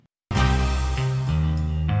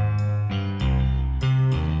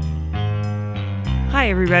Hi,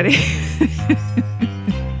 everybody.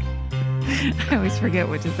 I always forget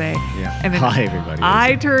what to say. Yeah. And then Hi, everybody.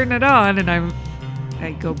 I turn it on and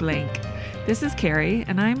I go blank. This is Carrie,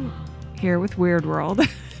 and I'm here with Weird World.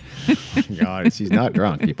 God, she's not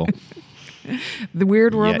drunk, people. The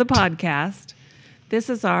Weird World, the Yet. podcast. This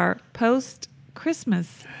is our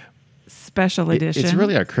post-Christmas special edition. It's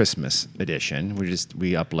really our Christmas edition.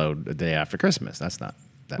 We upload the day after Christmas. That's not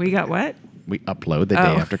that. We got what? We upload the day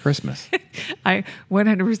after Christmas. I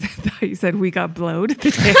 100% thought you said we got blowed the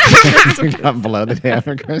day after We upload the day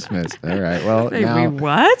after Christmas. All right. Well, Christmas. now. We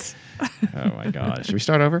what? Oh my gosh. Should we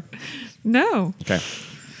start over? No. Okay.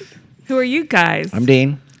 Who are you guys? I'm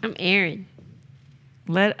Dean. I'm Aaron.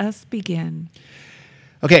 Let us begin.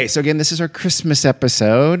 Okay. So again, this is our Christmas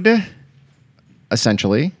episode,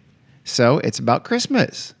 essentially. So it's about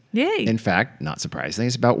Christmas. Yay. In fact, not surprisingly,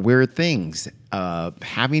 it's about weird things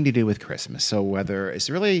having to do with Christmas. So whether it's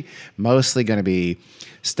really mostly going to be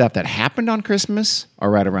stuff that happened on Christmas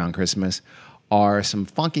or right around Christmas, or some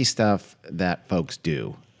funky stuff that folks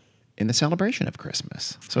do in the celebration of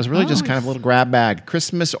Christmas. So it's really just kind of a little grab bag,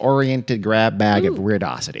 Christmas-oriented grab bag of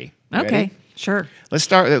weirdosity. Okay. Ready? Sure. Let's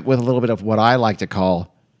start with a little bit of what I like to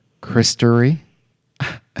call Christery.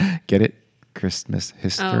 Get it? Christmas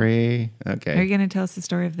history. Okay. Are you going to tell us the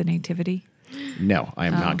story of the nativity? No, I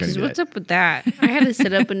am not going to do What's that. up with that? I had to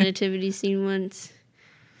set up a nativity scene once.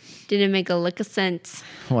 Didn't make a lick of sense.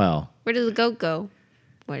 Well, Where does the goat go?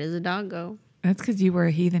 Where does the dog go? That's because you were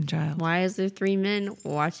a heathen child. Why is there 3 men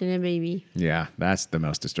watching a baby? yeah, that's the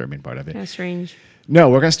most disturbing part of it. That's strange. No,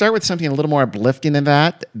 we're going to start with something a little more uplifting than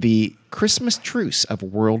that. The Christmas truce of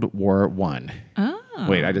World War One. Oh.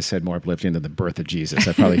 Wait, I just said more uplifting than the birth of Jesus.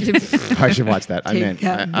 I probably should watch that. I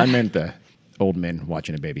meant the old men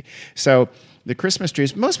watching a baby. So the Christmas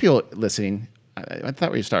truce, most people listening, I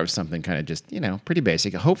thought we'd start with something kind of just, pretty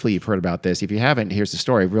basic. Hopefully you've heard about this. If you haven't, here's the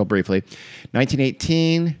story real briefly.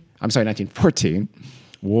 1914,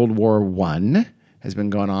 World War I has been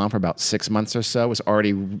going on for about 6 months or so. It was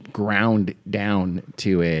already ground down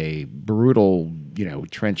to a brutal,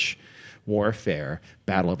 trench warfare,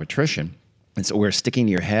 battle of attrition. And so where sticking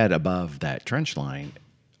your head above that trench line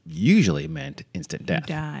usually meant instant death.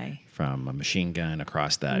 Die. From a machine gun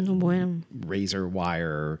across that Bueno. razor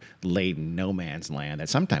wire laden no man's land that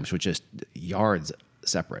sometimes was just yards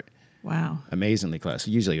separate. Wow. Amazingly close.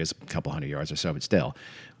 Usually it was a couple hundred yards or so, but still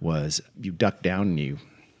was you ducked down and you.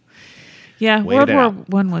 Yeah, Waited World it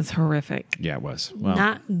War I was horrific. Yeah, it was. Well,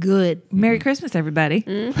 Not good. Merry Christmas, everybody.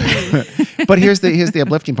 but here's the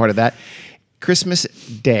uplifting part of that. Christmas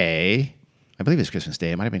Day, I believe it's Christmas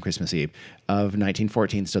Day, it might have been Christmas Eve of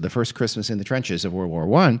 1914. So the first Christmas in the trenches of World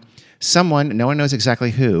War I, someone, no one knows exactly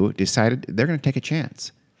who, decided they're going to take a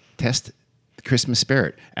chance, test the Christmas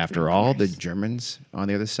spirit. After all, the Germans on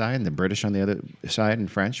the other side and the British on the other side and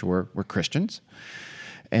French were Christians.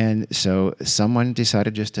 And so someone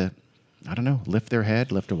decided just to, lift their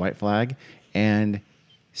head, lift a white flag, and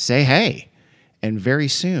say hey. And very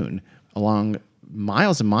soon, along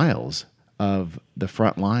miles and miles of the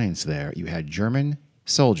front lines there, you had German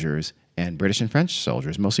soldiers and British and French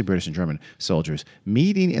soldiers, mostly British and German soldiers,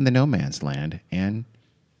 meeting in the no man's land and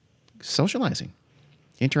socializing,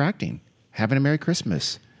 interacting, having a Merry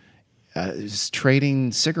Christmas,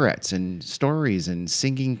 trading cigarettes and stories and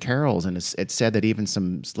singing carols. And it's said that even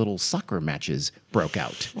some little soccer matches broke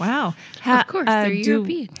out. Wow. Of course, they're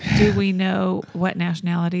European. Do we know what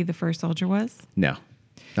nationality the first soldier was? No,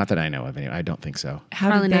 not that I know of. Anyway, I don't think so. How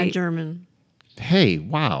Probably did they? not German. Hey,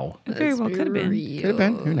 wow. It very well could have been. Could have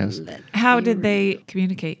been. Who knows? How did they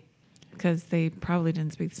communicate? Because they probably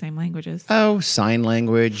didn't speak the same languages. Oh, sign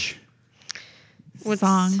language.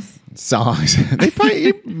 Songs. They probably,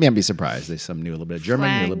 you may be surprised. Some knew a little bit of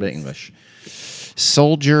German, knew a little bit of English.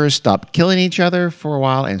 Soldiers stopped killing each other for a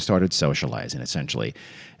while and started socializing, essentially.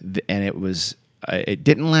 And it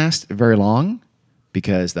didn't last very long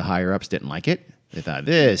because the higher-ups didn't like it. They thought,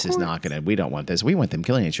 this is not going to, we don't want this. We want them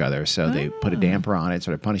killing each other. So they put a damper on it,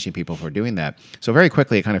 started punishing people for doing that. So very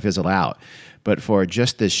quickly, it kind of fizzled out. But for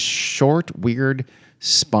just this short, weird,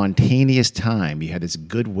 spontaneous time, you had this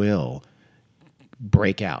goodwill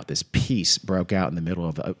break out. This peace broke out in the middle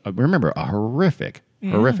of, remember, a horrific,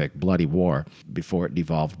 bloody war before it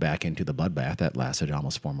devolved back into the bloodbath that lasted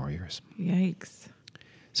almost 4 more years. Yikes.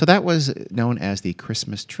 So that was known as the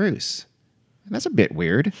Christmas truce. And that's a bit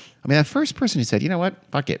weird. I mean, that first person who said, you know what,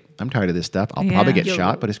 fuck it. I'm tired of this stuff. I'll probably get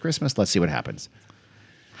shot, but it's Christmas. Let's see what happens.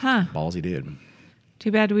 Huh. Ballsy dude.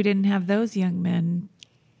 Too bad we didn't have those young men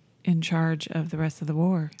in charge of the rest of the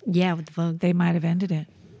war. Yeah, what the fuck? They might have ended it.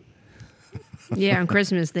 Yeah, on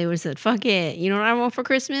Christmas, they would have said, fuck it. You know what I want for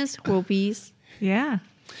Christmas? World peace. Yeah.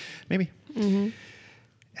 Maybe.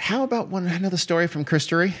 How about another story from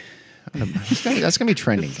Christery? That's going to be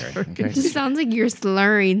trending, Carrie. Okay. It just sounds like you're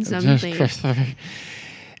slurring something.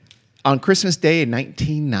 On Christmas Day in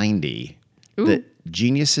 1990, the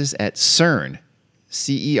geniuses at CERN,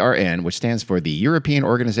 CERN, which stands for the European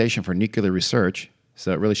Organization for Nuclear Research,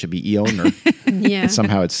 so it really should be EONER. Yeah.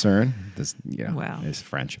 Somehow it's CERN. This, Wow. is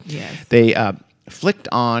French. Yes. They flicked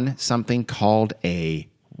on something called a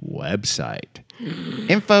website.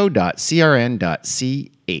 info.crn.ch.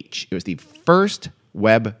 It was the first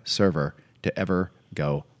web server to ever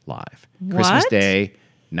go live. Christmas What? Day,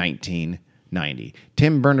 1990.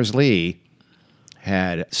 Tim Berners-Lee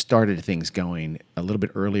had started things going a little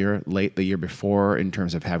bit earlier, late the year before, in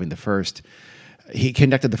terms of having he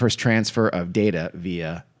conducted the first transfer of data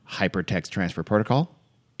via Hypertext Transfer Protocol,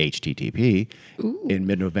 HTTP, in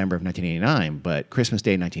mid-November of 1989. But Christmas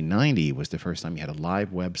Day 1990 was the first time you had a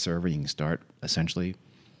live web server. You can start essentially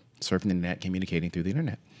surfing the net, communicating through the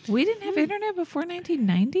internet. We didn't have internet before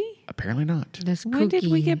 1990? Apparently not. That's When did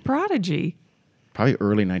we kooky. get Prodigy? Probably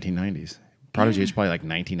early 1990s. Prodigy was probably like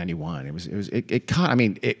 1991. It caught. I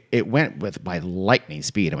mean, it went by lightning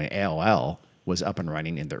speed. I mean, AOL was up and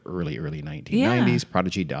running in the early 1990s. Yeah.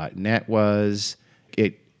 Prodigy.net was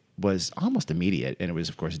almost immediate, and it was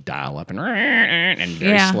of course dial up and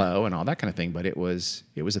very Yeah. slow and all that kind of thing. But it was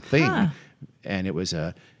a thing, Huh. and it was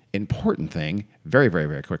a important thing very, very,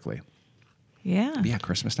 very quickly. Yeah. But yeah,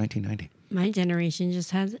 Christmas 1990. My generation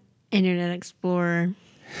just has Internet Explorer.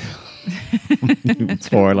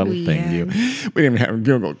 Poor little thing, you. We didn't have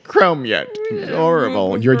Google Chrome yet.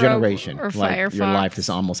 Horrible. Your Chrome generation, or like your Firefox. life is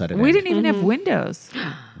almost at an We end. didn't even have Windows.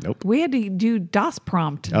 Nope. We had to do DOS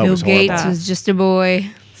prompt. Oh, it Bill was horrible. Gates was just a boy.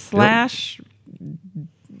 /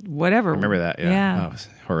 whatever. Remember that? Yeah. Yeah. Oh, it was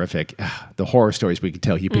horrific. The horror stories we could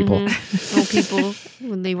tell you people. Old people,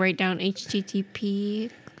 when they write down HTTP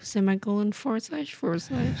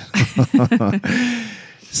 //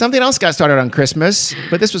 Something else got started on Christmas,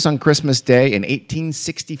 but this was on Christmas Day in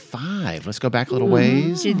 1865. Let's go back a little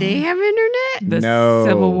ways. Did they have internet? The No.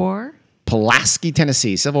 Civil War. Pulaski,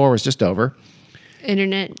 Tennessee. Civil War was just over.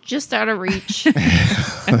 Internet just out of reach.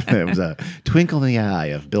 It was a twinkle in the eye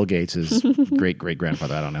of Bill Gates's great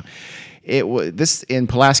grandfather. I don't know. It was this in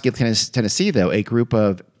Pulaski, Tennessee, though, a group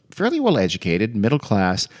of fairly well educated, middle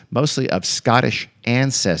class, mostly of Scottish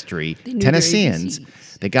ancestry knew their Tennesseans.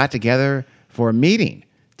 ABCs. They got together for a meeting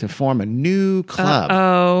to form a new club.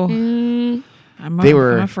 I'm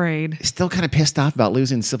afraid. Still kind of pissed off about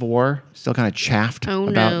losing the Civil War, still kind of chaffed Oh,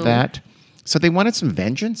 about no. that. So they wanted some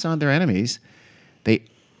vengeance on their enemies. They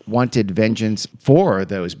wanted vengeance for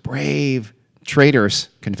those brave traitors,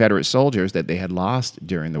 Confederate soldiers that they had lost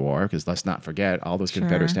during the war, because let's not forget, all those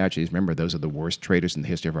Confederate Sure. statues, remember, those are the worst traitors in the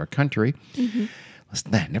history of our country. Let's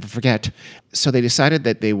never forget. So they decided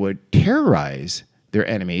that they would terrorize their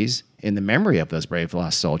enemies in the memory of those brave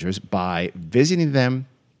lost soldiers by visiting them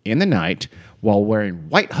in the night while wearing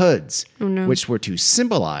white hoods, which were to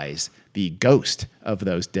symbolize the ghost of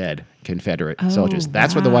those dead Confederate soldiers.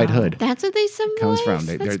 That's where the white hood That's what they symbolize? comes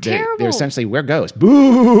from. That's terrible. They're essentially, we're ghosts.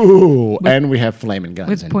 Boo! And we have flaming guns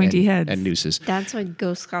with and, pointy and, heads. and nooses. That's why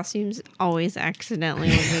ghost costumes always accidentally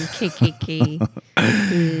live in KKK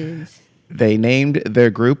hoods. They named their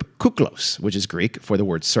group Kuklos, which is Greek for the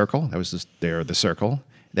word circle. That was the circle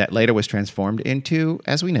that later was transformed into,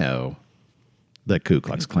 as we know, the Ku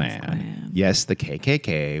Klux Klan. Klan. Yes, the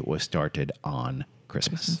KKK was started on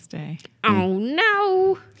Christmas. Christmas Day. Oh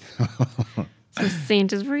no! So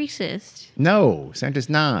Santa's racist. No, Santa's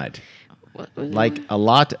not. Like a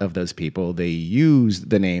lot of those people, they use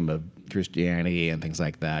the name of Christianity and things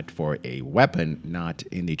like that for a weapon, not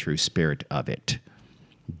in the true spirit of it.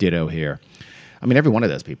 Ditto here. I mean, every one of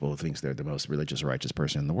those people thinks they're the most religious, righteous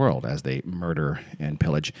person in the world as they murder and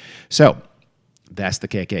pillage. So that's the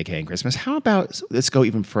KKK and Christmas. How about, let's go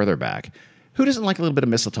even further back. Who doesn't like a little bit of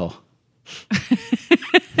mistletoe?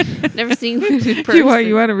 Never seen it in person.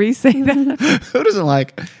 You want to re-say that? Who doesn't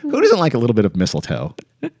like a little bit of mistletoe?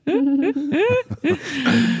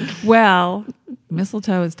 Well,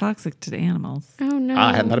 mistletoe is toxic to the animals. Oh no!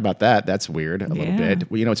 I hadn't thought about that. That's weird a little Yeah.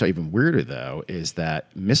 bit. Well, you know what's even weirder, though, is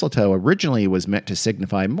that mistletoe originally was meant to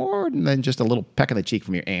signify more than just a little peck on the cheek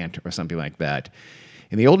from your aunt or something like that.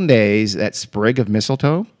 In the olden days, that sprig of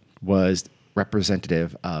mistletoe was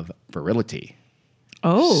representative of virility.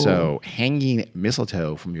 Oh. So hanging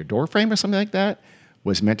mistletoe from your doorframe or something like that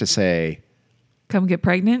was meant to say, Come get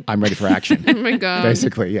pregnant? I'm ready for action. Oh my god!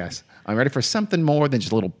 Basically, yes. I'm ready for something more than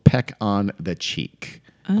just a little peck on the cheek.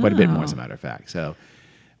 Quite a bit more, as a matter of fact. So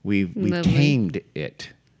we've Lovely. tamed it.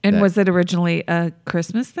 And That was it originally a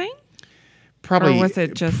Christmas thing? probably or was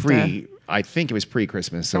it just pre? I think it was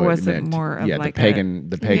pre-Christmas. So Or was it meant, more of like the pagan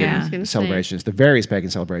Yeah. I was gonna say. celebrations, the various pagan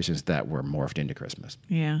celebrations that were morphed into Christmas.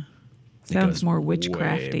 Yeah. It Sounds goes more way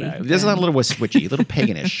witchcrafty. back. There's a little witchy, a little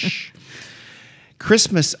paganish.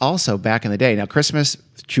 Christmas also back in the day. Now, Christmas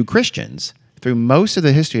to Christians, through most of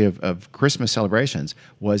the history of Christmas celebrations,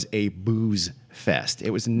 was a booze fest.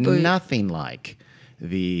 It was nothing like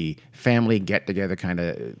the family get-together kind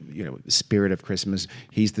of, spirit of Christmas.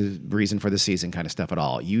 He's the reason for the season kind of stuff at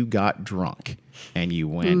all. You got drunk and you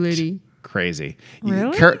went Liddy. crazy.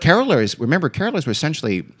 Really? Carolers were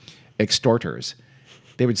essentially extorters.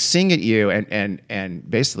 They would sing at you and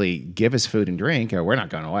basically give us food and drink, or we're not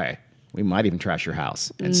going away. We might even trash your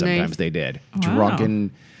house. And sometimes Nice. they did. Wow.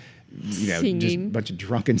 Drunken, just a Singing. bunch of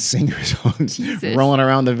drunken singers Jesus. rolling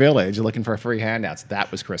around the village looking for free handouts.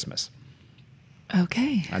 That was Christmas.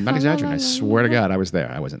 Okay. I'm not exaggerating. I swear to God, I was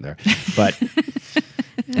there. I wasn't there, but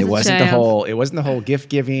it a wasn't the child. whole gift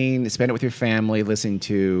giving. Spend it with your family, listening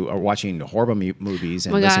to or watching horrible movies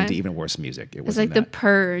and Oh my listening God. to even worse music. It It's wasn't like The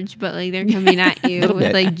Purge, but like they're coming at you with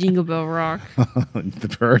bit. like Jingle Bell Rock.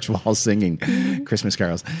 The Purge while singing Christmas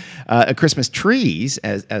carols. Christmas trees,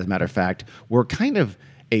 as a matter of fact, were kind of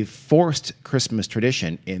a forced Christmas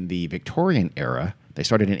tradition in the Victorian era. They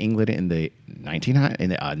started in England in the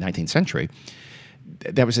 19th century.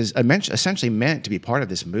 That was essentially meant to be part of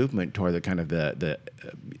this movement toward the kind of the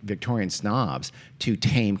Victorian snobs to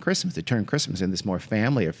tame Christmas, to turn Christmas into this more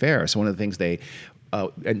family affair. So one of the things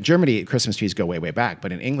in Germany, Christmas trees go way, way back,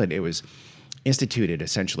 but in England, it was instituted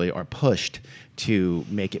essentially or pushed to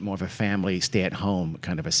make it more of a family, stay-at-home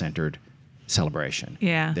kind of a centered celebration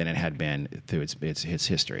than it had been through its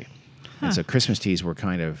history. And so Christmas trees were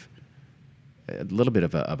kind of a little bit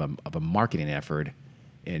of a marketing effort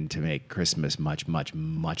and to make Christmas much, much,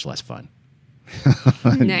 much less fun.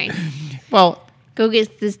 Nice. Well, Go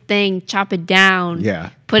get this thing, chop it down. Yeah.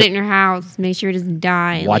 Put it in your house. Make sure it doesn't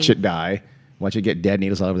die. watch like, it die. Watch it get dead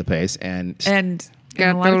needles all over the place. And And in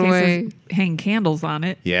Gotta a lot of throw it cases, away. hang candles on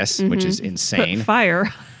it. yes, which is Put insane.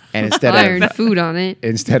 fire. And instead Iron of food on it.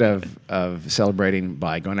 celebrating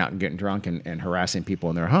by going out and getting drunk and harassing people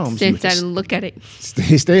in their homes, Stay you inside just and look at it.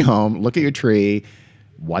 stay home, look at your tree,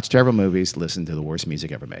 watch terrible movies, listen to the worst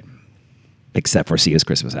music ever made. Except for Sia's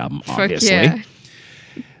Christmas album, obviously. Fuck yeah.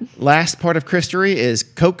 Last part of Christery is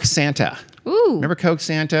Coke Santa. Ooh. Remember Coke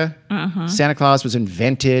Santa? Santa Claus was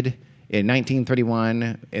invented in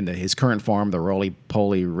 1931 in his current form, the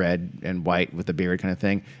roly-poly red and white with the beard kind of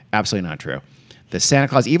thing. Absolutely not true. The Santa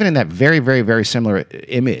Claus, even in that very, very, very similar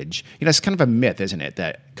image, it's kind of a myth, isn't it,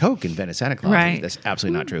 that Coke invented Santa Claus. Right. That's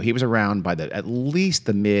absolutely not true. He was around by at least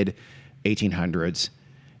the mid-1800s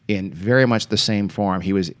in very much the same form.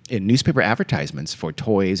 He was in newspaper advertisements for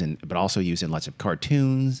toys, but also used in lots of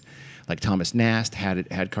cartoons. Like Thomas Nast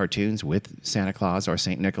had cartoons with Santa Claus or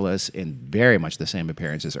St. Nicholas in very much the same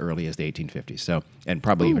appearance as early as the 1850s. So, and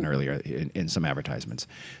probably even earlier in some advertisements.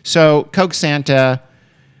 So, Coke Santa,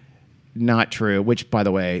 not true. Which, by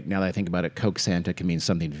the way, now that I think about it, Coke Santa can mean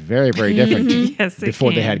something very, very different. Yes, it Before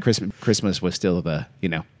they can. had Christmas. Christmas was still the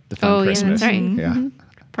fun Oh, yeah, Christmas. that's right. Yeah.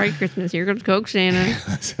 Party Christmas. Here comes Coke Santa.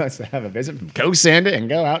 So let's have a visit from Coke Santa and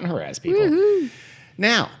go out and harass people.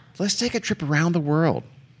 Now, let's take a trip around the world.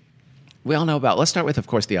 We all know let's start with, of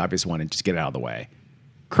course, the obvious one and just get it out of the way.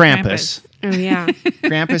 Krampus. Oh, yeah.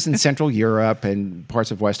 Krampus in Central Europe and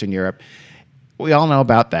parts of Western Europe. We all know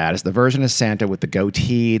about that. It's the version of Santa with the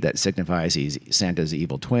goatee that signifies he's Santa's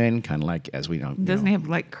evil twin, kind of like, as we know. Doesn't he have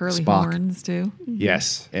like curly Spock. horns too?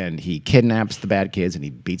 Yes. And he kidnaps the bad kids and he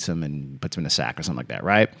beats them and puts them in a sack or something like that,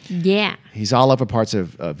 right? Yeah. He's all over parts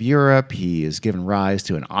of Europe. He has given rise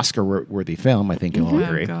to an Oscar-worthy film, I think you'll all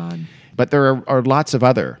agree. Oh God. But there are lots of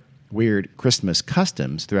other weird Christmas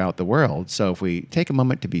customs throughout the world. So if we take a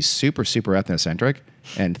moment to be super, super ethnocentric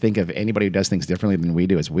and think of anybody who does things differently than we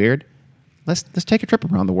do as weird, let's take a trip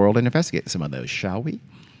around the world and investigate some of those, shall we?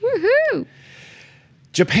 Woohoo.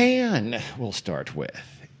 Japan, we'll start with.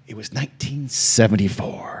 It was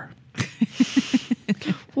 1974.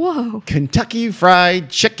 Whoa. Kentucky Fried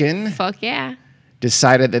Chicken Fuck yeah.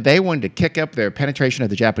 decided that they wanted to kick up their penetration of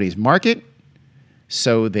the Japanese market.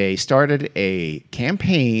 So they started a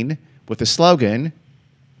campaign with the slogan,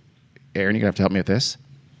 Aaron, you're going to have to help me with this.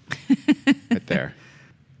 Right there.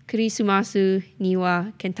 Kurisumasu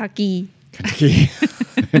Niwa Kentucky. Kentucky.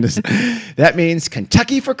 That means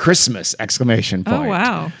Kentucky for Christmas! Exclamation point. Oh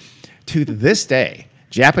wow. To this day,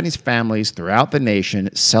 Japanese families throughout the nation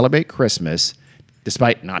celebrate Christmas,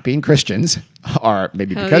 despite not being Christians, or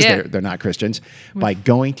maybe Oh, because yeah. they're not Christians, by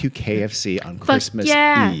going to KFC on Christmas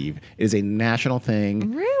yeah. Eve. It is a national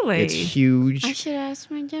thing. Really? It's huge. I should ask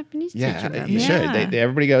my Japanese Yeah, teacher about you that. should. Yeah.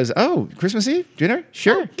 Everybody goes, oh, Christmas Eve dinner?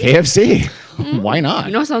 Sure. KFC. Why not?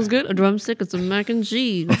 You know what sounds good? A drumstick and some mac and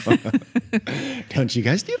cheese. Don't you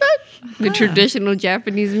guys do that? The traditional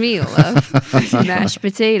Japanese meal of mashed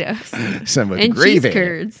potatoes. Some with And gravy. cheese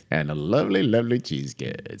curds. And a lovely, lovely cheese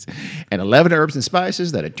curds. And 11 herbs and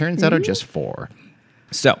spices that it turns out are just 4.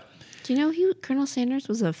 So, Do you know Colonel Sanders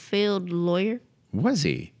was a failed lawyer? was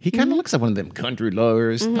he? He kind of looks like one of them country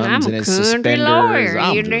lawyers. Thumbs I'm in a his country suspenders. lawyer.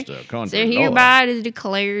 I'm you just know? a country So lawyer. hereby is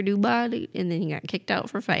declared body, and then he got kicked out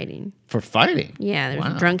for fighting. For fighting? Yeah, there's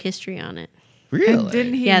Wow. drunk history on it. Really? And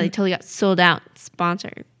didn't he? Yeah, they totally got sold out,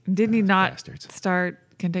 sponsored. Didn't he not Bastards. start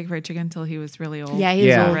Kentucky Fried Chicken until he was really old? Yeah, he was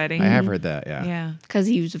yeah, old already. I have heard that, yeah. Yeah. because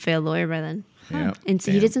he was a failed lawyer by then. Yeah. And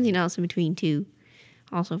so he Damn. did something else in between too.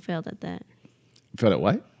 Also failed at that. Felt it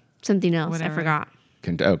what? Something else. Whatever. I forgot.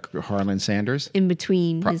 Harlan Sanders? In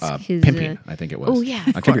between his Pimping, I think it was. Oh yeah,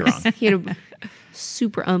 I could be wrong. He had a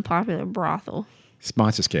super unpopular brothel.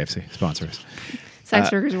 Sponsors KFC. Sponsors.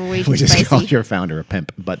 Sex workers were way too We just spicy. called your founder a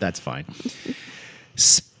pimp, but that's fine.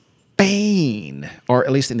 Spain, or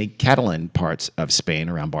at least in the Catalan parts of Spain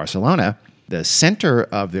around Barcelona, the center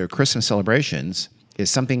of their Christmas celebrations is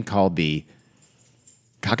something called the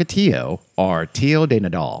Cocotillo or Tio de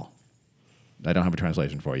Nadal. I don't have a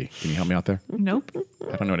translation for you. Can you help me out there? Nope.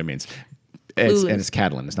 I don't know what it means. And it's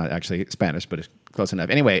Catalan. It's not actually Spanish, but it's close enough.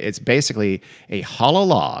 Anyway, it's basically a hollow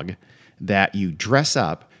log that you dress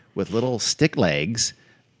up with little stick legs.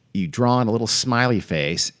 You draw on a little smiley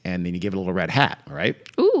face, and then you give it a little red hat, all right?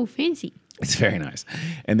 Ooh, fancy. It's very nice.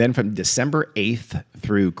 And then from December 8th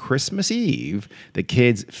through Christmas Eve, the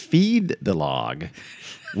kids feed the log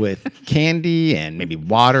with candy and maybe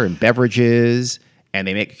water and beverages. And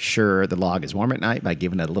they make sure the log is warm at night by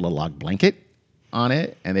giving it a little log blanket on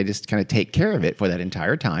it. And they just kind of take care of it for that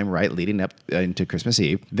entire time, right, leading up into Christmas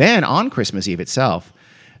Eve. Then on Christmas Eve itself,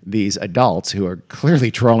 these adults who are clearly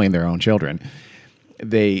trolling their own children,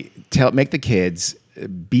 they make the kids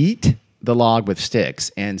beat the log with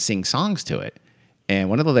sticks and sing songs to it. And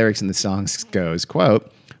one of the lyrics in the songs goes,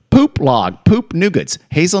 quote, "Poop log, poop nougats,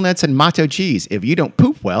 hazelnuts, and matzo cheese. If you don't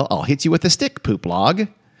poop well, I'll hit you with a stick, poop log."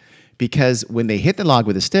 Because when they hit the log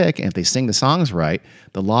with a stick, and if they sing the songs right,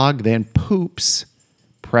 the log then poops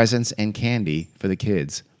presents and candy for the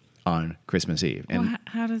kids on Christmas Eve. And Well,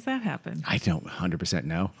 how does that happen? I don't 100%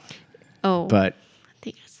 know, Oh, but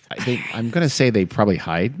I think I'm going to say they probably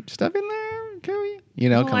hide stuff in there, Carrie. You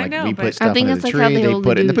know, Well, kind I of like know, we but- put stuff I think under that's the like how tree, they, they only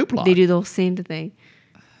put it in do, the poop log. They do the whole Santa thing.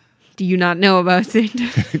 Do you not know about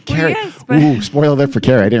Santa? Carrie, yes, but- ooh, spoiler alert for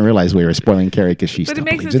Carrie. I didn't realize we were spoiling Carrie because she But still it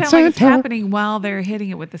makes it believes in sound like it's Santa. happening while they're hitting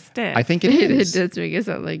it with the stick. I think it it is. does make it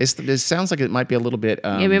sound like. It sounds like it might be a little bit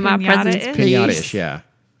Give me my Pinata-ish? presents, please. pinata-ish, yeah.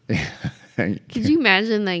 Could you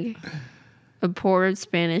imagine like a poor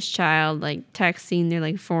Spanish child like texting their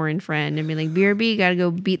like foreign friend and be like, "BRB, gotta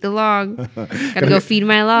go beat the log. Gotta go feed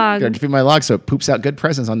my log." Got to feed my log so it poops out good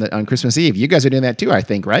presents on Christmas Eve. You guys are doing that too, I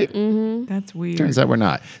think, right? That's weird. Turns out we're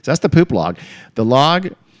not. So that's the poop log. The log,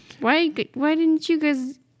 Why didn't you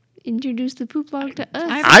guys introduce the poop log to us?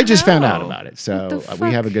 I just found out know. about it. So the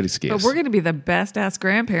we have a fuck? good excuse. But we're going to be the best ass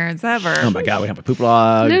grandparents ever. Oh my God, we have a poop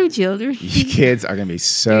log. No children. You kids are going to be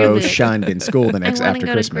so You're the- shunned in school the I next want to after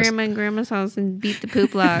go Christmas. to grandma and grandma's house and beat the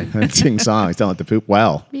poop log. And sing songs, telling it to poop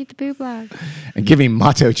well, Beat the poop log. and give me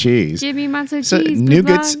matzo cheese. Give me matzo So cheese. Poop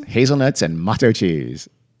nougats, log. hazelnuts, and matzo cheese.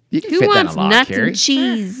 You can Who fit that in wants a log, nuts Carrie. and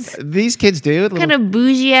cheese? These kids do. What kind of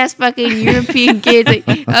bougie ass fucking European kids? Like,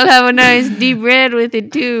 I'll have a nice deep red with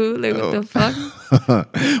it too. Like what the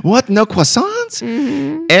fuck? What? No croissants?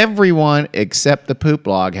 Mm-hmm. Everyone except the poop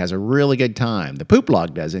log has a really good time. The poop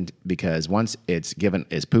log doesn't, because once it's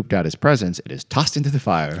pooped out as presents, it is tossed into the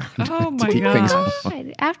fire. Oh to my keep things gosh.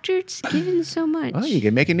 God, after it's given so much. Well, you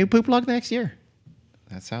can make a new poop log next year.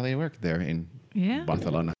 That's how they work there in Yeah.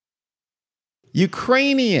 Barcelona.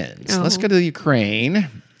 Ukrainians. Let's Oh. go to Ukraine.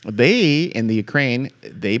 In the Ukraine,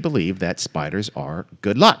 they believe that spiders are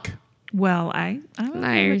good luck. Well, I'm okay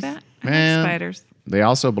Liars. with that. I Well, like spiders. They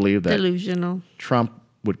also believe that Delusional. Trump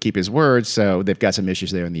would keep his word, so they've got some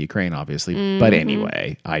issues there in the Ukraine, obviously. But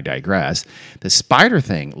anyway, I digress. The spider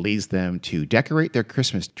thing leads them to decorate their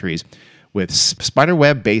Christmas trees with spider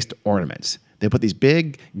web-based ornaments. They put these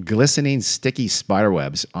big, glistening, sticky spider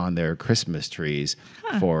webs on their Christmas trees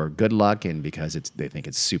for good luck and because they think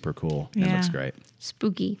it's super cool. It Yeah. looks great.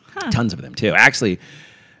 Spooky. Tons of them, too. Actually,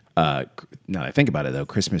 now that I think about it, though,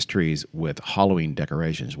 Christmas trees with Halloween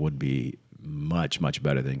decorations would be much, much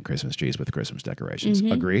better than Christmas trees with Christmas decorations.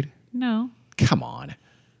 Agreed? No. Come on.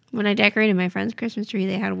 When I decorated my friend's Christmas tree,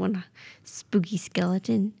 they had one spooky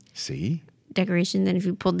skeleton See? decoration. Then if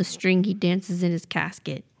you pull the string, he dances in his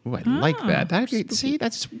casket. Ooh, I like that. See,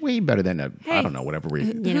 that's way better than I Hey. don't know, whatever we... Yeah,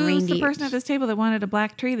 Who's the reindeers. person at this table that wanted a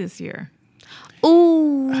black tree this year?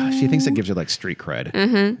 Ooh. She thinks it gives her like street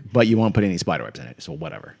cred, but you won't put any spider webs in it, so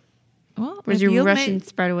whatever. Well, Where's if your you'll Russian make-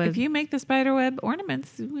 spider web? If you make the spider web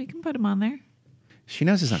ornaments, we can put them on there. She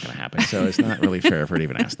knows it's not going to happen, so it's not really fair for her to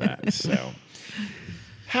even ask that. So,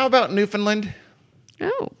 how about Newfoundland?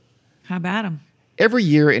 Oh. How about them? Every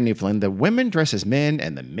year in Newfoundland, the women dress as men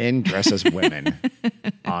and the men dress as women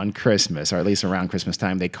on Christmas, or at least around Christmas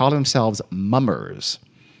time. They call themselves mummers.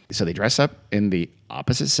 So they dress up in the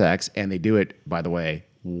opposite sex, and they do it, by the way,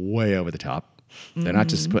 way over the top. They're not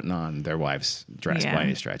just putting on their wife's dress Yeah. by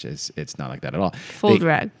any stretch. It's not like that at all. Full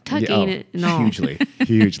drag. Tucking it and all.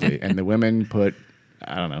 Hugely. And the women put,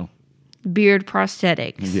 I don't know. Beard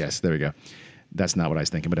prosthetics. Yes, there we go. That's not what I was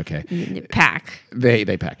thinking, but okay. Pack. They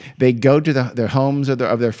pack. They go to their homes of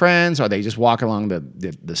their friends, or they just walk along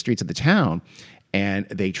the streets of the town, and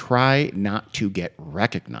they try not to get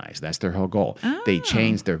recognized. That's their whole goal. They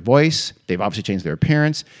change their voice. They've obviously changed their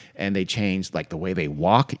appearance, and they change like the way they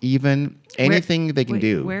walk. Even anything they can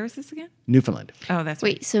do. Where is this again? Newfoundland. Oh, that's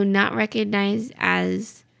Wait, so not recognized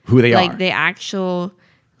as Who they like are. the actual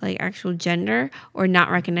gender, or not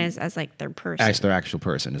recognized as like their person? As their actual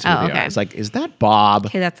person is who Oh, they okay. are. It's like, is that Bob?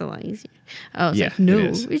 Okay, that's a lot easier. Oh, it's Yeah, like, no, it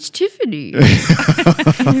is. it's Tiffany.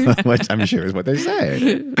 Which I'm sure is what they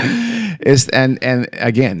say. And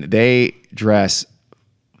again, they dress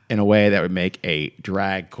in a way that would make a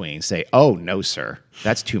drag queen say, "Oh no, sir,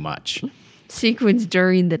 that's too much. Sequence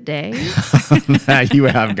during the day. You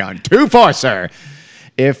have gone too far, sir."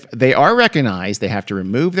 If they are recognized, they have to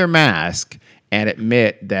remove their mask and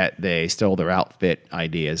admit that they stole their outfit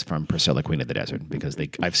ideas from Priscilla, Queen of the Desert, because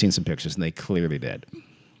I've seen some pictures and they clearly did.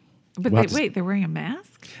 But We'll have to- wait, they're wearing a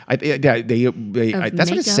mask? That's what it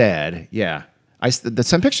makeup? said. Yeah.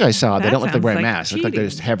 Some pictures I saw, they That don't look like sounds wearing like masks. They look like they're cheating.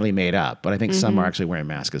 just heavily made up. But I think some are actually wearing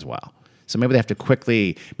masks as well. So maybe they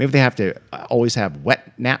have to always have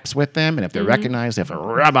wet naps with them. And if they're recognized, they have to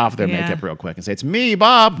rub off their Yeah. makeup real quick and say, "It's me,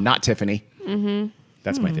 Bob, not Tiffany."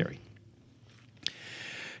 That's my theory.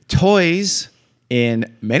 Toys in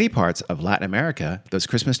many parts of Latin America, those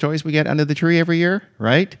Christmas toys we get under the tree every year,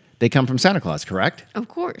 right? They come from Santa Claus, correct? Of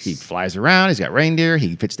course. He flies around. He's got reindeer.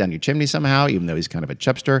 He fits down your chimney somehow, even though he's kind of a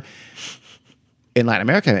chubster. In Latin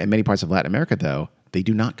America, in many parts of Latin America, though, they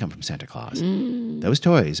do not come from Santa Claus. Those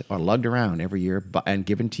toys are lugged around every year and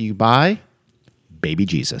given to you by baby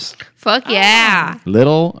Jesus. Fuck yeah.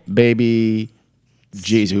 Little baby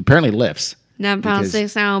Jesus, who apparently lifts. 9 pounds,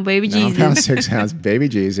 Because- 6 ounce, baby 9 Jesus. pounds, 6 ounds, baby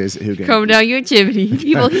Jesus, who can Come down your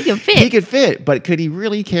chimney. Well, he can fit. He could fit, but could he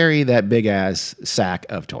really carry that big ass sack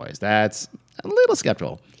of toys? That's a little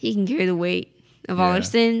skeptical, He can carry the weight of all Yeah. our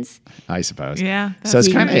sins. I suppose. Yeah, So it's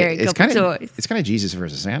He can kind of carry a couple toys. it's kind of Jesus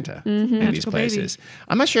versus Santa in these Magical baby. places.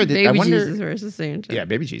 I'm not sure. I Baby wonder. Jesus versus Santa. Yeah,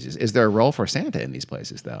 baby Jesus. Is there a role for Santa in these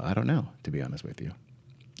places though? I don't know. To be honest with you,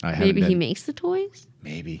 I haven't Maybe he been- makes the toys.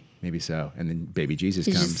 Maybe so. And then baby Jesus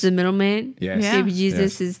He's comes. just the middleman. Yes. Yeah. Baby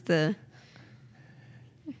Jesus is the,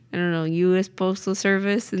 I don't know, U.S. Postal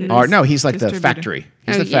Service. And Or no, he's like the Distributor. factory.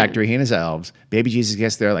 He's Oh, the yeah. factory. He and his elves. Baby Jesus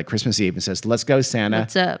gets there like Christmas Eve and says, "Let's go, Santa.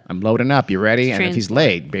 What's up? I'm loading up. You ready?" And if he's Transport.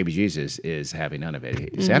 late, Baby Jesus is having none of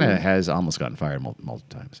it. Santa has almost gotten fired multiple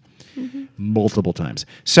times. Multiple times.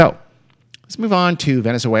 So let's move on to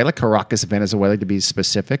Venezuela, Caracas, Venezuela, to be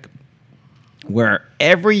specific, where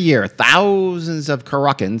every year thousands of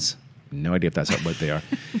Caracans, no idea if that's what they are,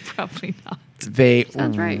 Probably not. they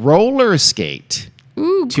Sounds right. roller skate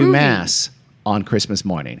Ooh, to groovy. mass on Christmas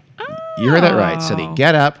morning. You heard that right. So they Oh.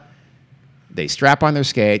 get up, they strap on their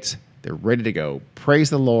skates, they're ready to go praise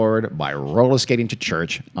the Lord by roller skating to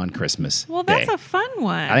church on Christmas Well, Day. that's a fun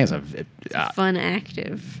one. I think it's Fun,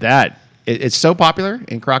 active. it's so popular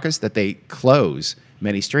in Caracas that they close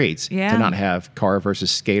many streets Yeah. to not have car versus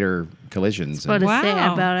skater collisions. What to say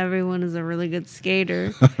Wow. about everyone is a really good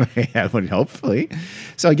skater. Yeah, well, hopefully.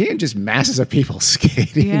 So again, just masses of people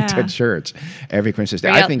skating Yeah. to church every Christmas Day.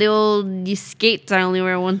 Bring I out think the old skates I only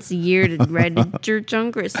wear once a year to ride to church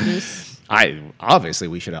on Christmas. obviously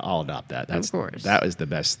we should all adopt that. Of course. That was the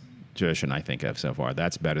best tradition I think of so far.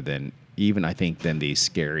 That's better than than the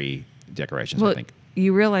scary decorations. I Well, think.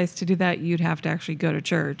 you realize to do that, you'd have to actually go to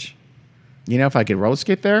church. You know, if I could roller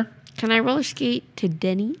skate there, Can I roller skate to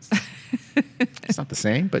Denny's? it's not the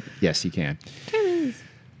same, but yes, you can. Denny's.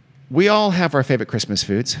 We all have our favorite Christmas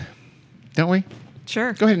foods, don't we?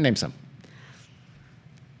 Sure. Go ahead and name some.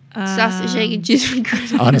 Sausage, egg, and cheese for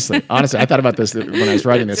Christmas. Honestly, I thought about this when I was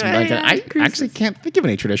writing this. That's And right, I actually can't think of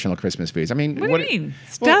any traditional Christmas foods. I mean, What do you mean?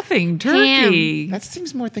 Stuffing, turkey. That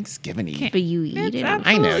seems more Thanksgiving-y. But you eat It's it. I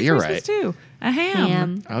know, absolutely you're Christmas right. Too. A ham.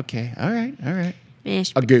 Ham, Okay, all right.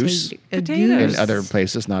 mashed A goose. potato- Potatoes. In other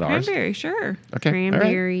places, not ours. Cranberry, sure. Okay, all right.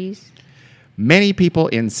 cranberries. Many people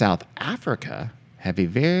in South Africa have a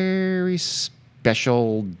very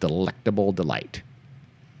special, delectable delight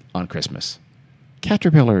on Christmas.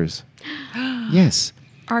 Caterpillars. Yes,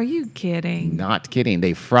 Are you kidding? not kidding.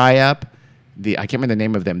 They fry up I can't remember the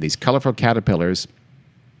name of them, these colorful caterpillars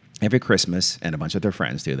every Christmas, and a bunch of their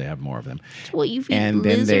friends do. They have more of them. It's what you feed And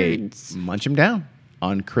then lizards. they munch them down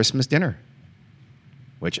on Christmas dinner,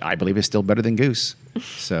 which I believe is still better than goose.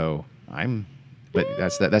 So but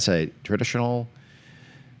that's a traditional,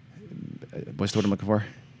 what's the word I'm looking for?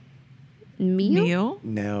 Meal?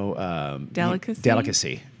 No. Delicacy?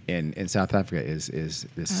 Delicacy in South Africa is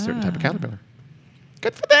this certain type of caterpillar.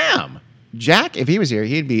 Good for them. Jack, if he was here,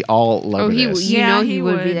 he'd be all over He this. you Yeah, know he he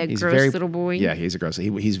would be would. that He's gross little boy. Yeah, he's a gross.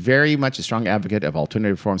 He's very much a strong advocate of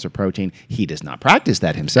alternative forms of protein. He does not practice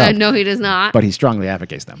that himself, No, he does not. but he strongly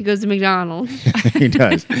advocates them. He goes to McDonald's. He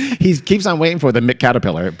does. He keeps on waiting for the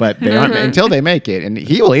caterpillar, but they aren't until they make it, and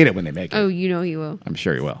he will eat it when they make it. Oh, you know he will. I'm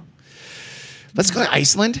sure he will. Let's go to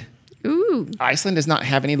Iceland. Ooh, Iceland does not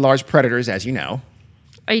have any large predators, as you know.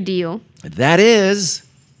 ideal. That is,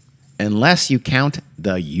 unless you count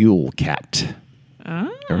the Yule cat.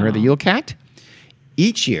 Oh. Ever heard of the Yule cat?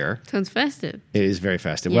 Each year, Sounds festive. it is very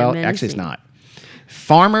festive. Yeah, Well, actually, it's menacing. not.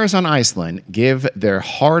 Farmers on Iceland give their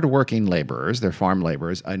hardworking laborers, their farm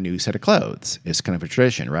laborers, a new set of clothes. It's kind of a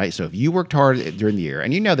tradition, right? So if you worked hard during the year,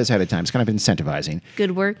 and you know this ahead of time, it's kind of incentivizing.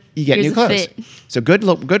 Good work. You get Here's new a clothes. fit. So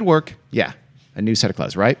good work, yeah, a new set of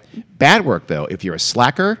clothes, right? Bad work, though, if you're a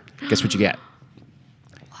slacker, guess what you get?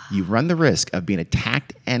 You run the risk of being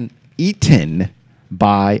attacked and eaten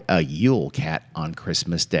by a Yule cat on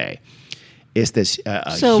Christmas Day. It's this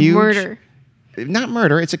So huge murder. Not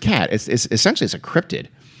murder. It's a cat. It's essentially it's a cryptid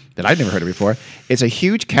that I'd never heard of before. It's a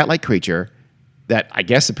huge cat-like creature that I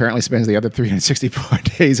guess apparently spends the other 364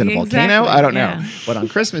 days in a volcano. Exactly, I don't know, yeah. but on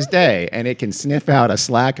Christmas Day, and it can sniff out a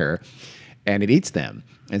slacker, and it eats them.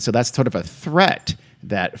 And so that's sort of a threat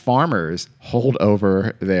that farmers hold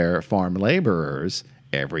over their farm laborers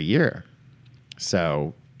every year.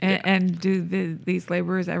 So And do these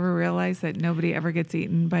laborers ever realize that nobody ever gets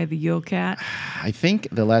eaten by the Yule cat? I think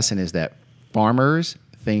the lesson is that farmers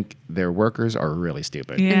think their workers are really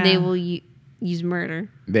stupid. Yeah. And they will use murder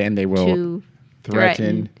Then they will to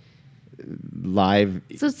threaten live.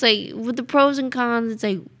 So it's like with the pros and cons, it's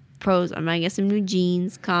like pros, I might get some new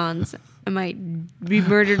jeans. Cons, I might be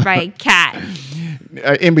murdered by a cat.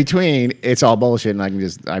 In between, it's all bullshit, and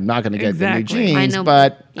I'm not going to get Exactly. the new I jeans, know,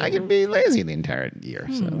 but but, I yeah. can be lazy the entire year.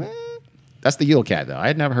 So that's the Yule cat, though. I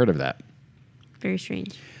had never heard of that. Very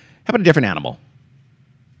strange. How about a different animal?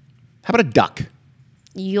 How about a duck?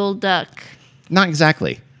 Yule duck. Not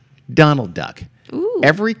exactly. Donald Duck. Ooh.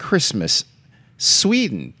 Every Christmas,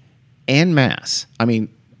 Sweden en masse, I mean,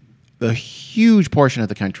 the huge portion of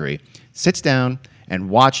the country sits down and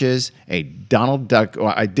watches a Donald Duck,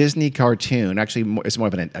 or a Disney cartoon. Actually, it's more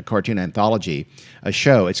of a cartoon anthology, a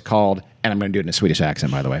show. It's called, and I'm going to do it in a Swedish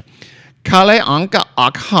accent, by the way, Kalle Anka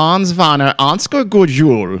och Hans Vanner önskar god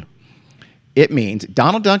jul. It means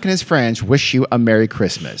Donald Duck and his friends wish you a Merry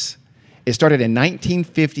Christmas. It started in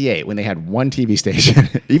 1958 when they had one TV station.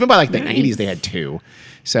 Even by like the Nice. 80s, they had two.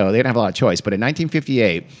 So they didn't have a lot of choice. But in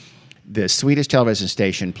 1958, the Swedish television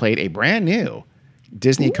station played a brand new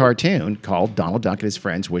Disney cartoon called Donald Duck and His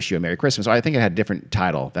Friends Wish You a Merry Christmas. So I think it had a different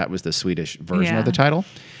title. That was the Swedish version of the Yeah. title.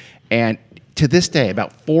 And to this day,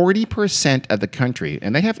 about 40% of the country,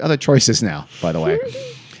 and they have other choices now, by the way,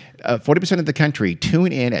 40% of the country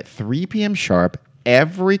tune in at 3 p.m. sharp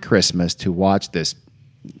every Christmas to watch this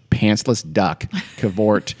pantsless duck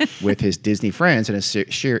cavort with his Disney friends in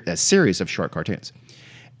a series of short cartoons.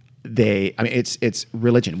 It's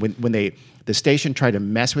religion. When the station tried to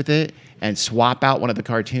mess with it and swap out one of the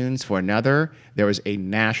cartoons for another, there was a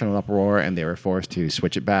national uproar, and they were forced to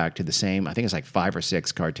switch it back to the same. I think it's like 5 or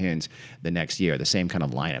 6 cartoons the next year, the same kind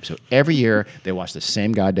of lineup. So every year they watch the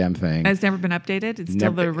same goddamn thing. It's never been updated. It's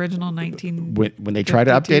still Never- the original 19. When they tried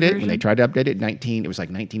to update it, it was like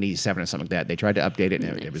 1987 or something like that. They tried to update it,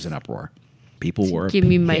 and it was an uproar. People were Give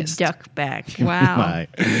me my pissed. duck back. Wow.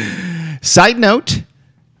 Right. Side note: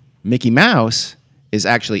 Mickey Mouse is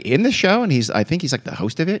actually in the show, and I think he's like the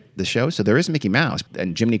host of the show. So there is Mickey Mouse,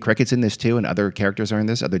 and Jiminy Cricket's in this too, and other characters are in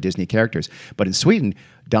this, other Disney characters. But in Sweden,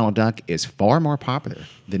 Donald Duck is far more popular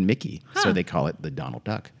than Mickey, so they call it the Donald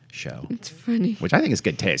Duck show, It's funny. which I think is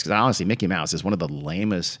good taste because honestly, Mickey Mouse is one of the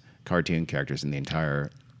lamest cartoon characters in the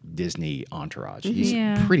entire Disney entourage. He's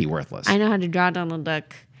Yeah. pretty worthless. I know how to draw Donald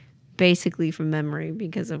Duck basically from memory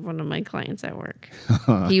because of one of my clients at work.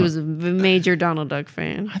 He was a major Donald Duck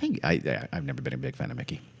fan. I think I've never been a big fan of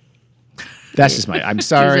Mickey. That's just my. I'm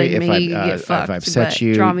sorry He was if like, "Mickey, you get I've fucked, set but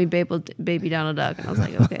you. Draw me baby Donald Duck. And I was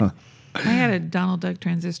like, okay. I had a Donald Duck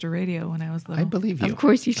transistor radio when I was little. I believe you. Of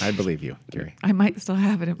course you I did. believe you, Gary. I might still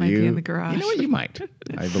have it. It might be in the garage. You know what? You might.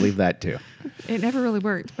 I believe that too. It never really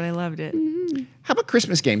worked, but I loved it. How about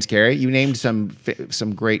Christmas games, Carrie? You named some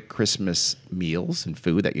great Christmas meals and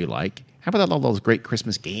food that you like. How about all those great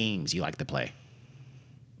Christmas games you like to play?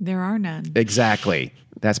 There are none. Exactly.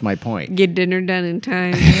 That's my point. Get dinner done in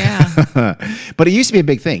time. Yeah. But it used to be a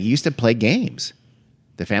big thing. You used to play games.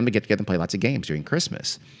 The family get together and play lots of games during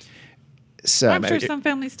Christmas. So I'm sure some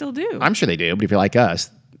families still do. I'm sure they do. But if you're like us,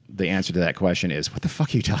 the answer to that question is, what the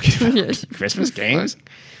fuck are you talking about? Christmas games?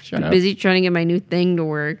 Shut up. Busy trying to get my new thing to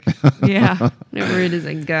work. Yeah. Whatever it is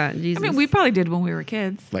I got. I Jesus. mean, we probably did when we were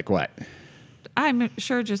kids. Like what? I'm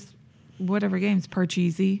sure just whatever games.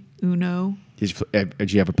 Parcheesi, Uno.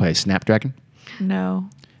 Did you ever play Snapdragon? No.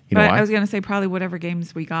 You know But why? I was going to say probably whatever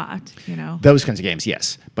games we got, you know. Those kinds of games,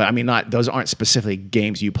 yes. But I mean, those aren't specifically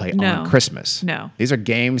games you play No. on Christmas. No. These are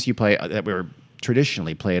games you play that were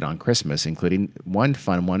traditionally played on Christmas, including one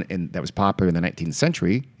fun one that was popular in the 19th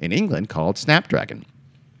century in England called Snapdragon.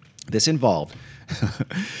 This involved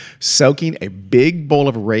soaking a big bowl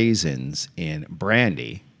of raisins in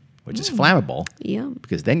brandy, which is flammable, Yum.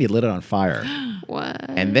 because then you lit it on fire. What?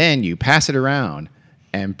 And then you pass it around,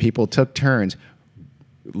 and people took turns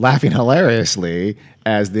laughing hilariously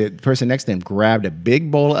as the person next to them grabbed a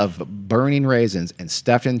big bowl of burning raisins and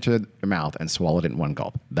stuffed it into their mouth and swallowed it in one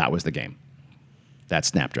gulp. That was the game. That's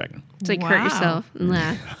Snapdragon. It's like Wow. hurt yourself and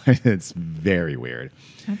laugh. It's very weird.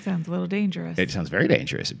 That sounds a little dangerous. It sounds very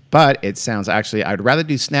dangerous, but it sounds actually, I'd rather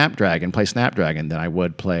do play Snapdragon than I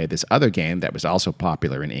would play this other game that was also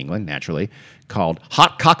popular in England, naturally, called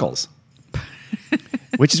Hot Cockles.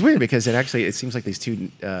 Which is weird because it seems like these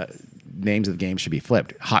two names of the game should be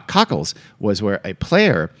flipped. Hot Cockles was where a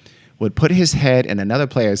player would put his head in another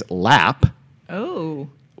player's lap Oh.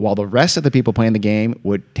 while the rest of the people playing the game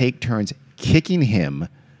would take turns kicking him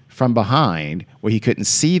from behind where he couldn't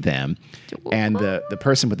see them. And the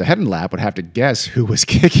person with the head in the lap would have to guess who was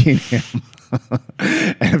kicking him.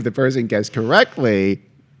 And if the person guessed correctly,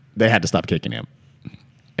 they had to stop kicking him.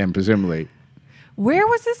 And presumably, Where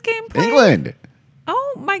was this game played? England.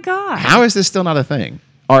 Oh my God. How is this still not a thing?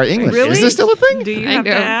 Or English? Really? Is this still a thing? Do you I have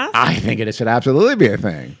to know. ask? I think it should absolutely be a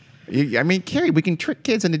thing. I mean, Carrie, we can trick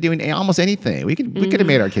kids into doing almost anything. We could have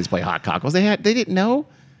made our kids play Hot Cockles. They didn't know.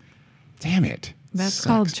 Damn it. That's Sucks.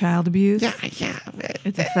 called child abuse. Yeah.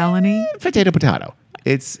 It's a felony. Potato.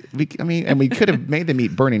 We could have made them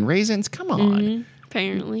eat burning raisins. Come on.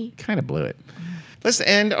 Apparently. Kind of blew it. Let's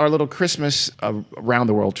end our little Christmas around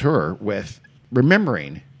the world tour with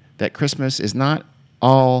remembering that Christmas is not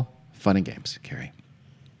all fun and games, Carrie.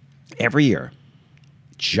 Every year,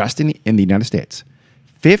 just in the United States,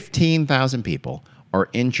 15,000 people are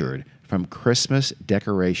injured from Christmas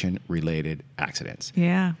decoration-related accidents.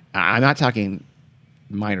 Yeah. I'm not talking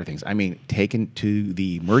minor things. I mean, taken to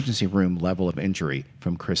the emergency room level of injury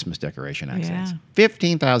from Christmas decoration accidents. Yeah.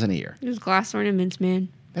 15,000 a year. There's glass ornaments, man.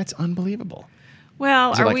 That's unbelievable.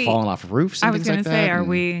 Well, Is it are like we? falling off of roofs and I was things going like to that? say, are And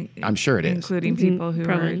we? I'm sure it is. Including Mhm, people who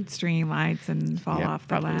probably. are stringing lights and fall Yeah, off the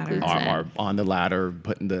probably ladder. includes that. Or on the ladder,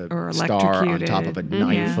 putting the Or star on top of a electrocuted.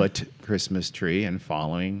 9-foot Christmas tree and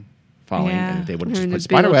falling. Yeah. And if they would Or just in put the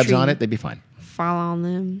spider big webs tree. on it, they'd be fine. Fall on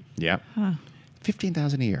them. Yeah. Huh.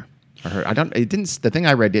 15,000 a year. I heard. It didn't. The thing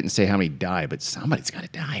I read didn't say how many die, but somebody's got to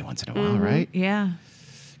die once in a while, right? Yeah.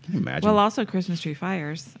 Can you imagine? Well, also Christmas tree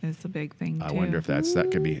fires is the big thing too. I wonder if that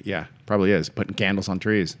could be. Yeah, probably is. Putting candles on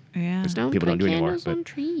trees. Yeah. Which Don't people put don't do anymore. candles But on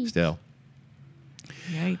trees. still,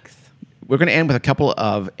 Yikes. we're going to end with a couple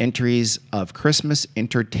of entries of Christmas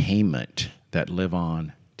entertainment that live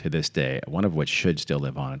on to this day. One of which should still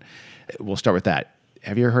live on. We'll start with that.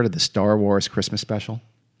 Have you ever heard of the Star Wars Christmas special?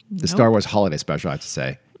 The Star Wars Holiday Special, I have to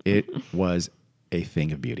say. It was a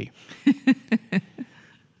thing of beauty.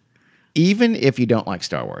 Even if you don't like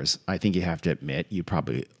Star Wars, I think you have to admit you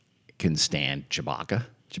probably can stand Chewbacca.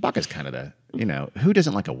 Chewbacca's kind of who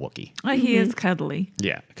doesn't like a Wookiee? He is cuddly.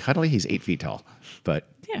 Yeah, cuddly. He's 8 feet tall, but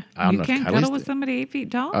Yeah. I don't You know if can't cuddly's cuddle with somebody 8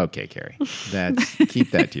 feet tall. Okay, Carrie,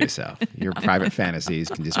 keep that to yourself. Your private fantasies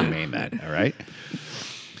can just remain that. All right.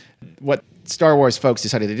 What Star Wars folks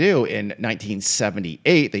decided to do in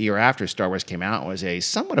 1978, the year after Star Wars came out, was a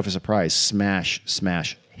somewhat of a surprise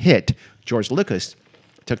smash hit. George Lucas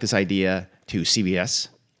took this idea to CBS,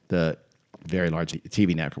 the very large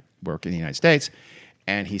TV network in the United States.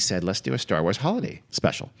 And he said, let's do a Star Wars holiday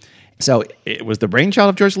special. So it was the brainchild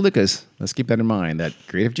of George Lucas. Let's keep that in mind, that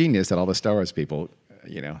creative genius that all the Star Wars people,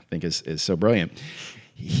 think is so brilliant.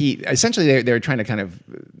 He essentially they're trying to kind of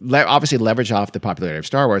obviously leverage off the popularity of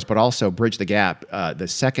Star Wars, but also bridge the gap. The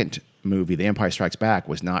second movie, The Empire Strikes Back,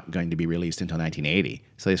 was not going to be released until 1980.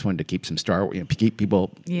 So they just wanted to keep some keep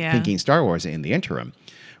people thinking Star Wars in the interim,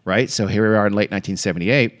 right? So here we are in late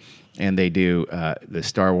 1978, and they do the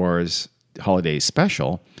Star Wars holiday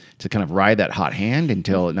special to kind of ride that hot hand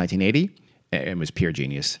until 1980. It was pure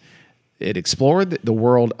genius. It explored the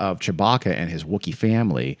world of Chewbacca and his Wookiee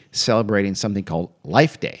family, celebrating something called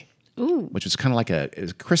Life Day, which was kind of like it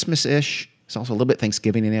was Christmas-ish. It's also a little bit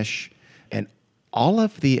Thanksgiving-ish. And all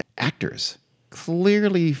of the actors,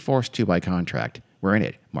 clearly forced to by contract, were in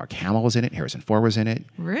it. Mark Hamill was in it. Harrison Ford was in it.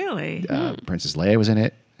 Really? Princess Leia was in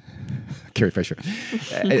it. Carrie Fisher.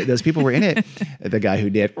 Those people were in it. The guy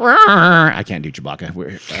who did, I can't do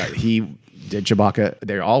Chewbacca. He did Chewbacca.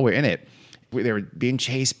 They all were in it. They were being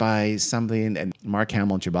chased by something, and Mark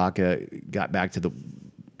Hamill and Chewbacca got back to the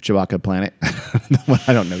Chewbacca planet.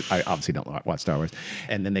 I don't know. I obviously don't watch Star Wars.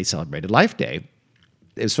 And then they celebrated Life Day.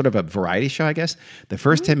 It was sort of a variety show, I guess. The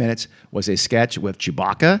first 10 minutes was a sketch with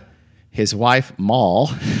Chewbacca, his wife, Maul,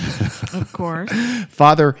 Of course.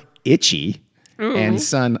 father, Itchy, and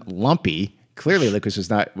son, Lumpy. Clearly, Lucas was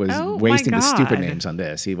wasting the stupid God. names on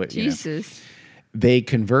this. Jesus. They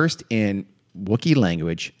conversed in Wookiee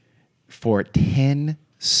language for 10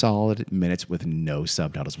 solid minutes with no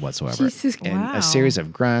subtitles whatsoever. Jesus, and wow. a series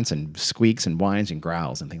of grunts and squeaks and whines and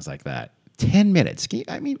growls and things like that. 10 minutes.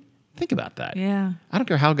 Think about that. Yeah. I don't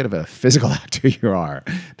care how good of a physical actor you are.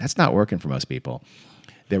 That's not working for most people.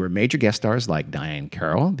 There were major guest stars like Diane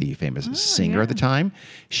Carroll, the famous singer of the time.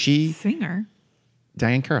 Singer?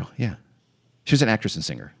 Diane Carroll, yeah. She was an actress and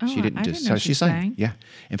singer. Oh, She didn't I just didn't know she she sang. sang. Yeah.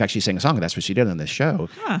 In fact, she sang a song. That's what she did on this show.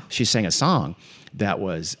 Huh. She sang a song that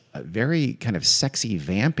was very kind of sexy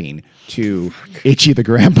vamping to Itchy the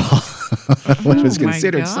Grandpa, which was Oh, my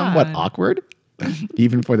considered somewhat God. awkward,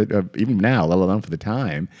 even now, let alone for the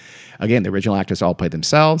time. Again, the original actors all played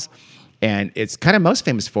themselves. And it's kind of most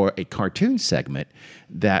famous for a cartoon segment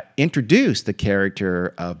that introduced the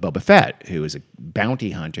character of Boba Fett, who is a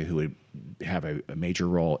bounty hunter who would have a major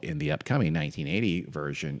role in the upcoming 1980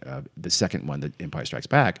 version of the second one, The Empire Strikes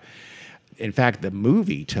Back. In fact, the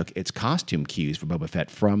movie took its costume cues for Boba Fett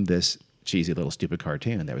from this cheesy little stupid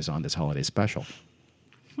cartoon that was on this holiday special.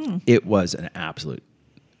 It was an absolute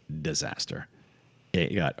disaster.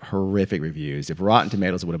 It got horrific reviews. If Rotten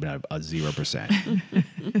Tomatoes, it would have been a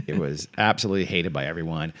 0%. It was absolutely hated by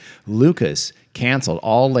everyone. Lucas canceled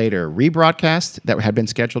all later rebroadcasts that had been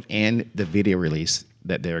scheduled and the video release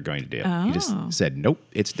that they were going to do. He just said, nope,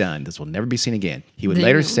 it's done. This will never be seen again. He would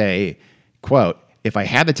later say, quote, if I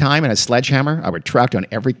had the time and a sledgehammer, I would track down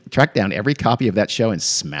every copy of that show and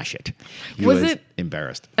smash it. He Was it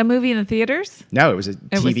embarrassed? A movie in the theaters? No, it was a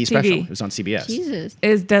was TV special. TV. It was on CBS. Jesus.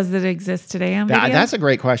 Does it exist today on video? That's a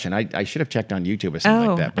great question. I should have checked on YouTube or something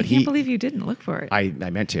like that. But I can't believe you didn't look for it. I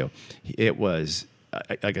meant to. It was,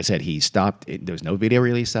 like I said, he stopped. There was no video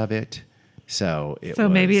release of it. So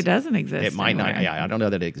maybe it doesn't exist. It might not. anywhere. Yeah, I don't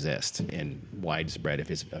know that it exists in widespread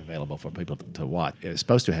if it's available for people to watch. It was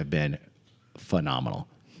supposed to have been phenomenal.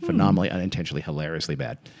 Phenomenally, unintentionally, hilariously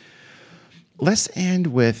bad. Let's end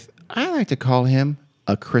with, I like to call him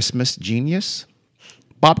a Christmas genius,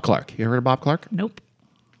 Bob Clark. You ever heard of Bob Clark? Nope.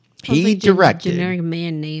 He Sounds like directed. generic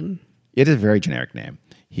man name. It is a very generic name.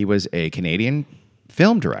 He was a Canadian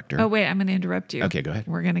film director. Oh, wait, I'm going to interrupt you. Okay, go ahead.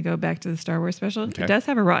 We're going to go back to the Star Wars special. Okay. It does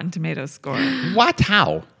have a Rotten Tomatoes score. What?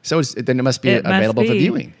 How? So then it must be It must available for be.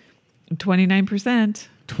 viewing. 29%.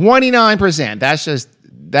 29%.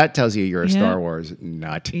 That tells you you're a Yeah. Star Wars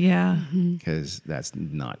nut, Yeah. because that's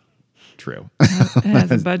not true. It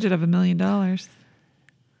has a budget of $1 million.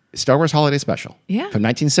 Star Wars Holiday Special. Yeah. From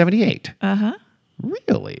 1978. Uh-huh.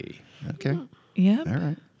 Really? Okay. Yeah. All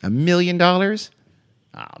right. $1 million? Oh,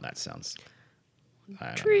 that sounds...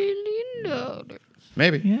 I don't know. $1 trillion.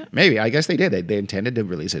 Maybe. Yeah. Maybe. I guess they did. They intended to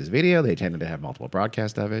release it as video. They intended to have multiple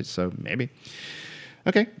broadcasts of it. So maybe.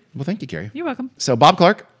 Okay. Well, thank you, Carrie. You're welcome. So Bob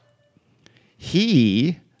Clark,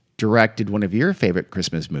 he directed one of your favorite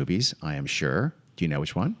Christmas movies, I am sure. Do you know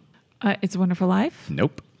which one? It's a Wonderful Life.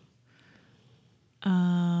 Nope.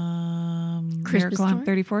 Christmas Miracle on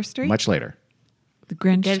Story? 34th Street. Much later. The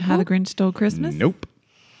Grinch. How the Deadpool? Grinch Stole Christmas. Nope.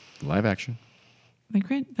 Live action. The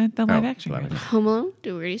live action. live Grinch. action. Home Alone?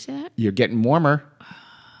 Did we already say that? You're getting warmer.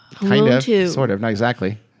 Home Kind Alone of. 2. Sort of. Not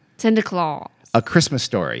exactly. Santa Claus. A Christmas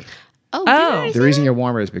Story. Oh, Oh. did The reason you're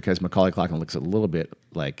warmer is because Macaulay Culkin looks a little bit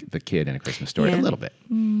like the kid in A Christmas Story. A Yeah. little bit.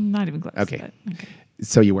 Not even close. Okay. But, okay.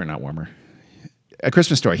 So you were not warmer. A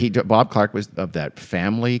Christmas Story. Bob Clark was of that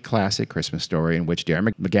family classic Christmas Story in which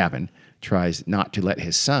Darren McGavin tries not to let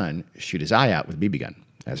his son shoot his eye out with a BB gun,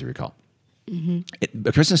 as you recall.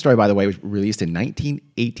 A Christmas Story, by the way, was released in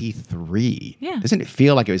 1983. Yeah. Doesn't it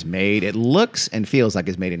feel like it was made? It looks and feels like it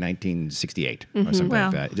was made in 1968 or something Well,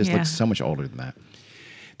 like that. It just yeah. looks so much older than that.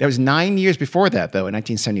 That was 9 years before that, though. In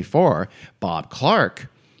 1974, Bob Clark,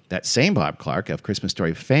 that same Bob Clark of Christmas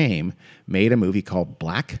Story fame, made a movie called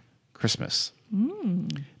Black Christmas.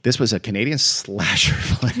 This was a Canadian slasher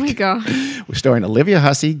flick. Oh my God. Starring Olivia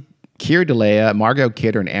Hussey, Keir Dullea, Margot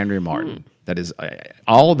Kidder, and Andrew Martin. That is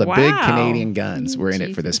all the big Wow. Canadian guns were in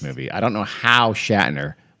it for this Jesus. movie. I don't know how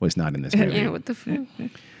Shatner was not in this movie. Yeah, what the fuck?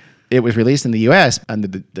 It was released in the U.S. under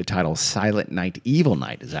the title Silent Night, Evil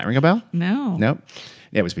Night. Does that ring a bell? No. Nope.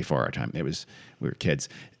 It was before our time. We were kids.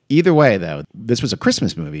 Either way, though, this was a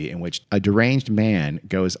Christmas movie in which a deranged man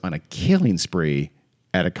goes on a killing spree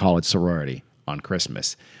at a college sorority on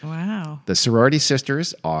Christmas. Wow. The sorority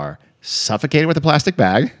sisters are suffocated with a plastic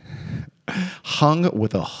bag, hung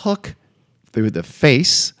with a hook through the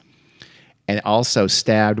face, and also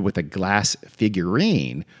stabbed with a glass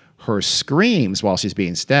figurine. Her screams while she's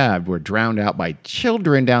being stabbed were drowned out by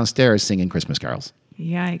children downstairs singing Christmas carols.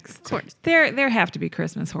 Yikes. Of course. There have to be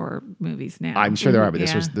Christmas horror movies now. I'm sure there are, but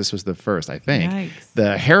Yeah. this was the first, I think. Yikes.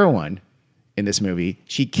 The heroine in this movie,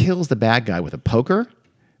 she kills the bad guy with a poker,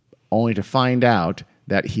 only to find out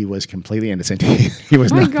that he was completely innocent. He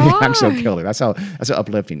was my not the actual God. killer. That's how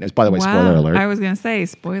uplifting. By the way, Wow. spoiler alert. I was going to say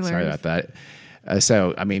spoilers. Sorry about that.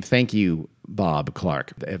 So, I mean, thank you, Bob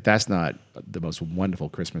Clark. If that's not the most wonderful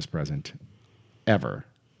Christmas present ever,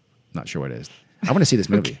 not sure what is. I want to see this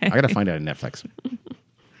movie. I got to find it on Netflix.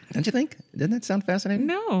 Don't you think? Doesn't that sound fascinating?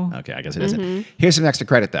 No. Okay, I guess it doesn't. Here's some extra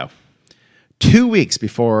credit, though. 2 weeks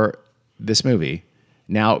before this movie,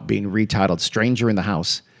 now being retitled Stranger in the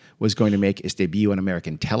House, was going to make its debut on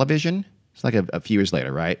American television. It's like a few years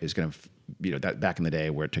later, right? It's going to, that back in the day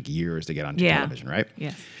where it took years to get onto Yeah. television, right?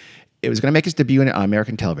 Yes. It was going to make its debut on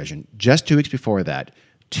American television. Just 2 weeks before that,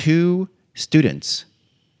 2 students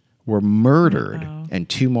were murdered and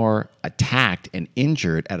 2 more attacked and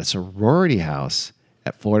injured at a sorority house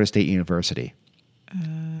at Florida State University.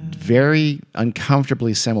 Very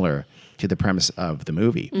uncomfortably similar to the premise of the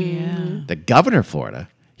movie. Yeah. The governor of Florida,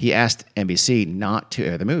 he asked NBC not to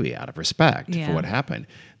air the movie out of respect Yeah. for what happened.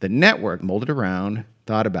 The network molded around,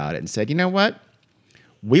 thought about it, and said, you know what?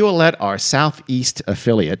 We will let our Southeast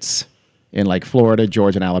affiliates in like Florida,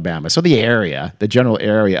 Georgia, and Alabama, so the area, the general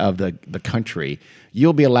area of the country,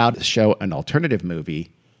 you'll be allowed to show an alternative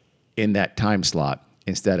movie in that time slot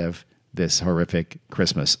instead of this horrific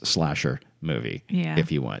Christmas slasher movie, Yeah. if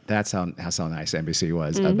you want. That's how nice NBC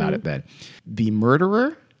was about it then. The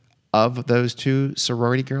murderer of those 2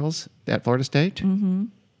 sorority girls at Florida State,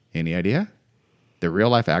 any idea? The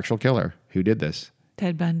real-life actual killer who did this,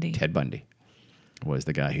 Ted Bundy. Ted Bundy, was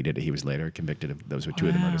the guy who did it. He was later convicted of, those were 2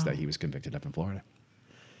 of the murders Wow. that he was convicted of in Florida.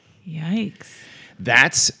 Yikes.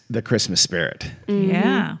 That's the Christmas spirit.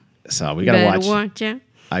 Yeah. So we got to Better watch. watch out.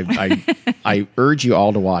 I urge you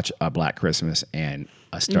all to watch a Black Christmas and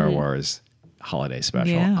a Star Wars holiday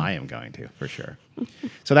special. Yeah. I am going to, for sure.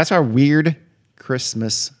 So that's our weird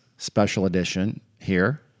Christmas special edition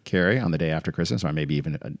here, Carrie, on the day after Christmas, or maybe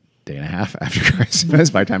even a day and a half after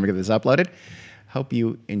Christmas by the time we get this uploaded. Hope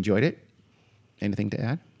you enjoyed it. Anything to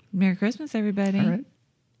add? Merry Christmas, everybody. All right.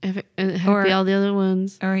 Happy all the other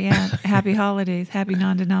ones. Or yeah, happy holidays. Happy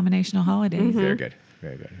non-denominational holidays. Very good.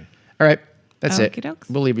 Very good. All right. That's it. Okey-dokes.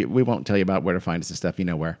 We'll leave you. We won't tell you about where to find us and stuff. You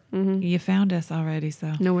know where. You found us already,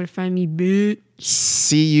 so Know where to find me, bitch.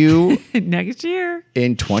 See you next year.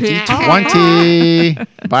 in 2020.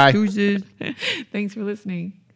 Bye. Deuces. Thanks for listening.